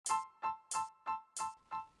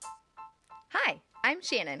Hi, I'm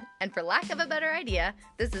Shannon, and for lack of a better idea,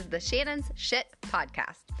 this is the Shannon's Shit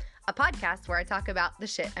Podcast. A podcast where I talk about the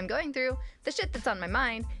shit I'm going through, the shit that's on my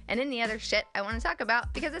mind, and any other shit I want to talk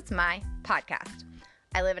about because it's my podcast.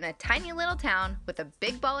 I live in a tiny little town with a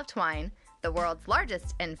big ball of twine, the world's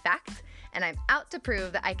largest, in fact, and I'm out to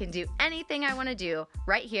prove that I can do anything I want to do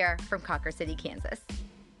right here from Cawker City, Kansas.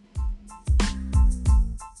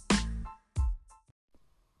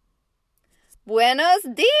 Buenos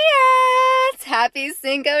dias! Happy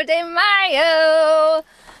Cinco de Mayo!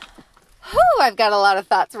 Whew, I've got a lot of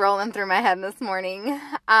thoughts rolling through my head this morning.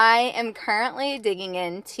 I am currently digging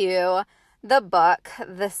into the book,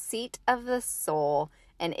 The Seat of the Soul,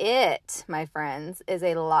 and it, my friends, is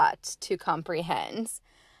a lot to comprehend.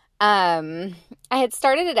 I had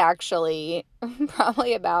started it actually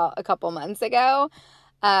probably about a couple months ago,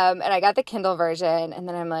 and I got the Kindle version, and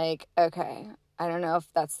then I'm like, okay, I don't know if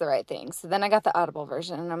that's the right thing. So then I got the Audible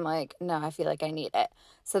version, and I'm like, no, I feel like I need it.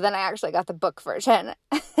 So then I actually got the book version,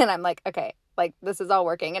 and I'm like, okay, like this is all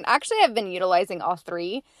working. And actually I've been utilizing all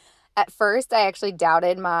three. At first, I actually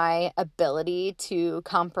doubted my ability to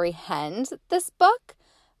comprehend this book,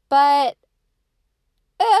 but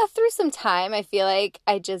through some time, I feel like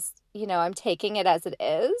I just, I'm taking it as it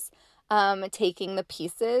is, taking the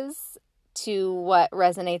pieces to what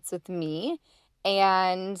resonates with me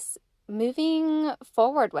and moving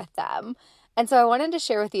forward with them. And so I wanted to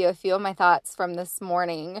share with you a few of my thoughts from this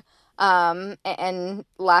morning and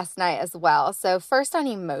last night as well. So first on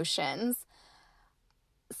emotions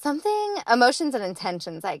and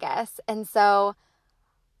intentions, I guess. And so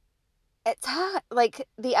it's like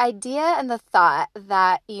the idea and the thought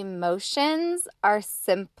that emotions are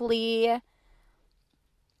simply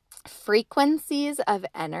frequencies of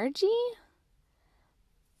energy,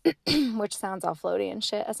 which sounds all floaty and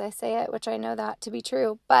shit as I say it, which I know that to be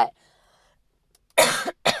true, but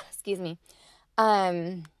excuse me,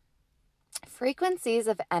 frequencies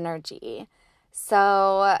of energy.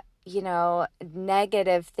 So,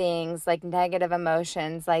 negative things like negative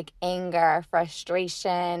emotions like anger,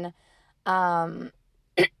 frustration,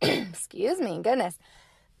 excuse me, goodness,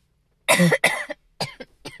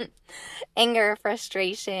 anger,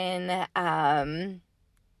 frustration,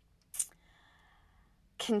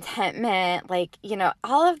 contentment,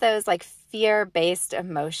 all of those fear-based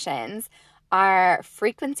emotions are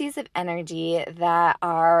frequencies of energy that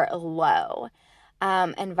are low.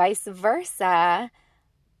 And vice versa,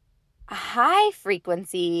 high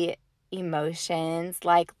frequency emotions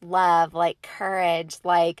like love, like courage,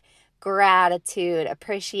 like gratitude,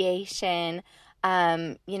 appreciation,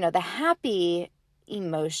 the happy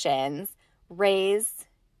emotions raise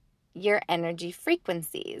your energy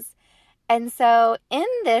frequencies. And so in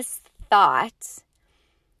this thought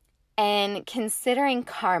and considering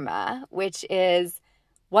karma, which is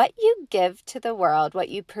what you give to the world, what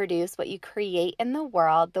you produce, what you create in the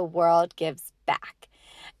world gives back.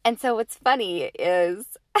 And so what's funny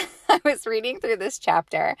is I was reading through this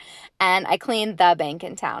chapter and I cleaned the bank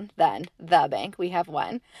in town, the bank, we have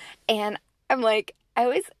one. And I'm like,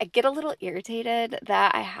 I get a little irritated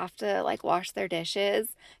that I have to wash their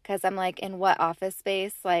dishes because I'm like, in what office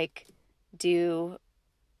space,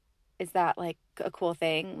 is that a cool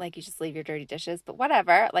thing? You just leave your dirty dishes, but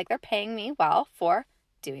whatever, they're paying me well for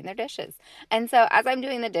doing their dishes. And so as I'm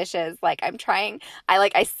doing the dishes,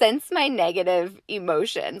 I sense my negative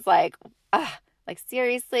emotions,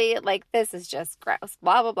 seriously, this is just gross,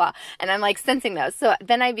 blah, blah, blah. And I'm sensing those. So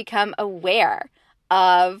then I become aware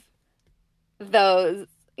of those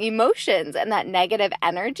emotions and that negative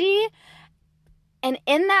energy. And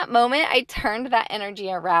in that moment, I turned that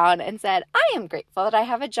energy around and said, I am grateful that I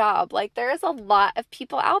have a job. There is a lot of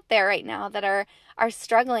people out there right now that are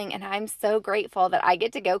struggling, and I'm so grateful that I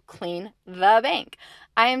get to go clean the bank.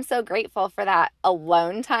 I am so grateful for that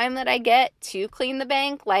alone time that I get to clean the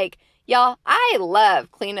bank. Y'all, I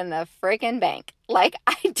love cleaning the freaking bank.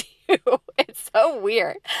 I do. It's so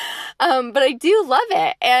weird. But I do love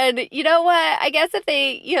it. And you know what? I guess if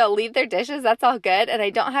they, leave their dishes, that's all good. And I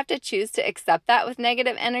don't have to choose to accept that with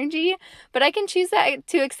negative energy, but I can choose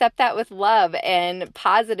to accept that with love and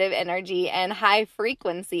positive energy and high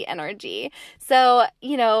frequency energy. So,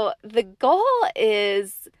 the goal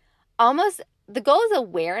is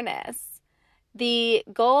awareness. The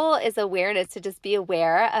goal is awareness, to just be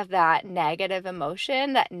aware of that negative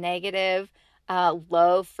emotion, that negative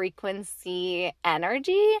low frequency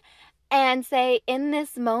energy, and say, in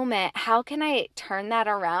this moment, how can I turn that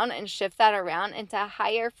around and shift that around into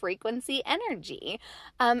higher frequency energy?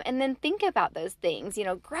 And then think about those things.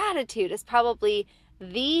 Gratitude is probably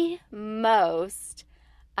the most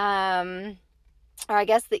or I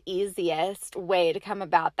guess the easiest way to come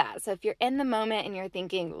about that. So if you're in the moment and you're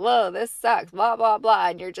thinking, whoa, this sucks, blah, blah, blah,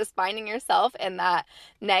 and you're just finding yourself in that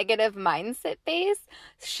negative mindset base,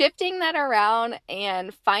 shifting that around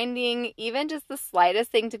and finding even just the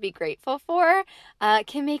slightest thing to be grateful for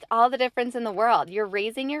can make all the difference in the world. You're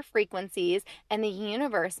raising your frequencies, and the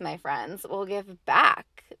universe, my friends, will give back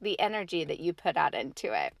the energy that you put out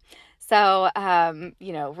into it. So,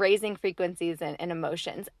 raising frequencies and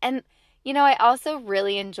emotions. And I also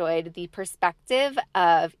really enjoyed the perspective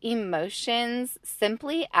of emotions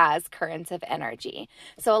simply as currents of energy.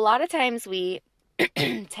 So a lot of times we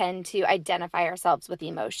tend to identify ourselves with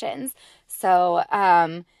emotions. So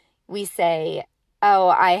we say,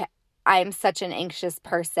 oh, I'm such an anxious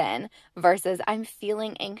person versus I'm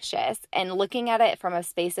feeling anxious, and looking at it from a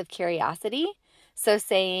space of curiosity. So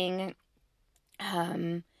saying,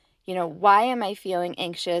 why am I feeling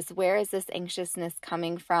anxious? Where is this anxiousness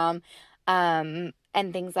coming from? And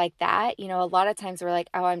things like that. A lot of times we're like,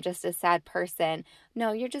 oh, I'm just a sad person.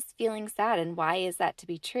 No, you're just feeling sad. And why is that to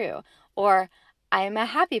be true? Or I'm a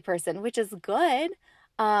happy person, which is good.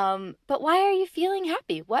 But why are you feeling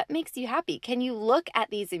happy? What makes you happy? Can you look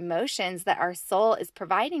at these emotions that our soul is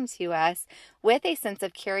providing to us with a sense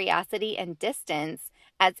of curiosity and distance,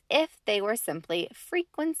 as if they were simply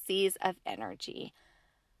frequencies of energy?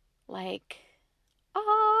 Like,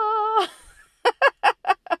 oh,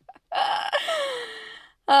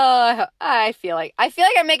 oh, I feel like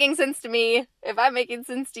I'm making sense to me. If I'm making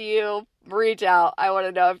sense to you, reach out. I want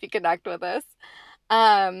to know if you connect with us.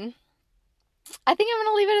 I think I'm going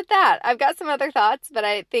to leave it at that. I've got some other thoughts, but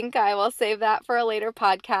I think I will save that for a later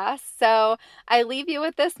podcast. So I leave you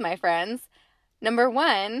with this, my friends. Number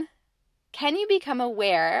 1, can you become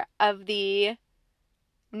aware of the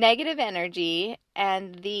negative energy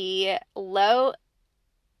and the low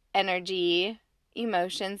energy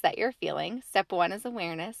emotions that you're feeling? Step 1 is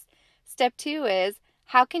awareness. Step 2 is,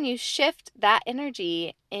 how can you shift that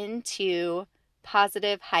energy into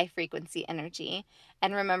positive, high frequency energy?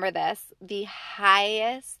 And remember this, the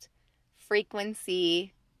highest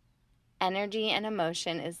frequency energy and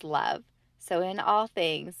emotion is love. So in all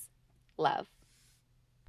things, love.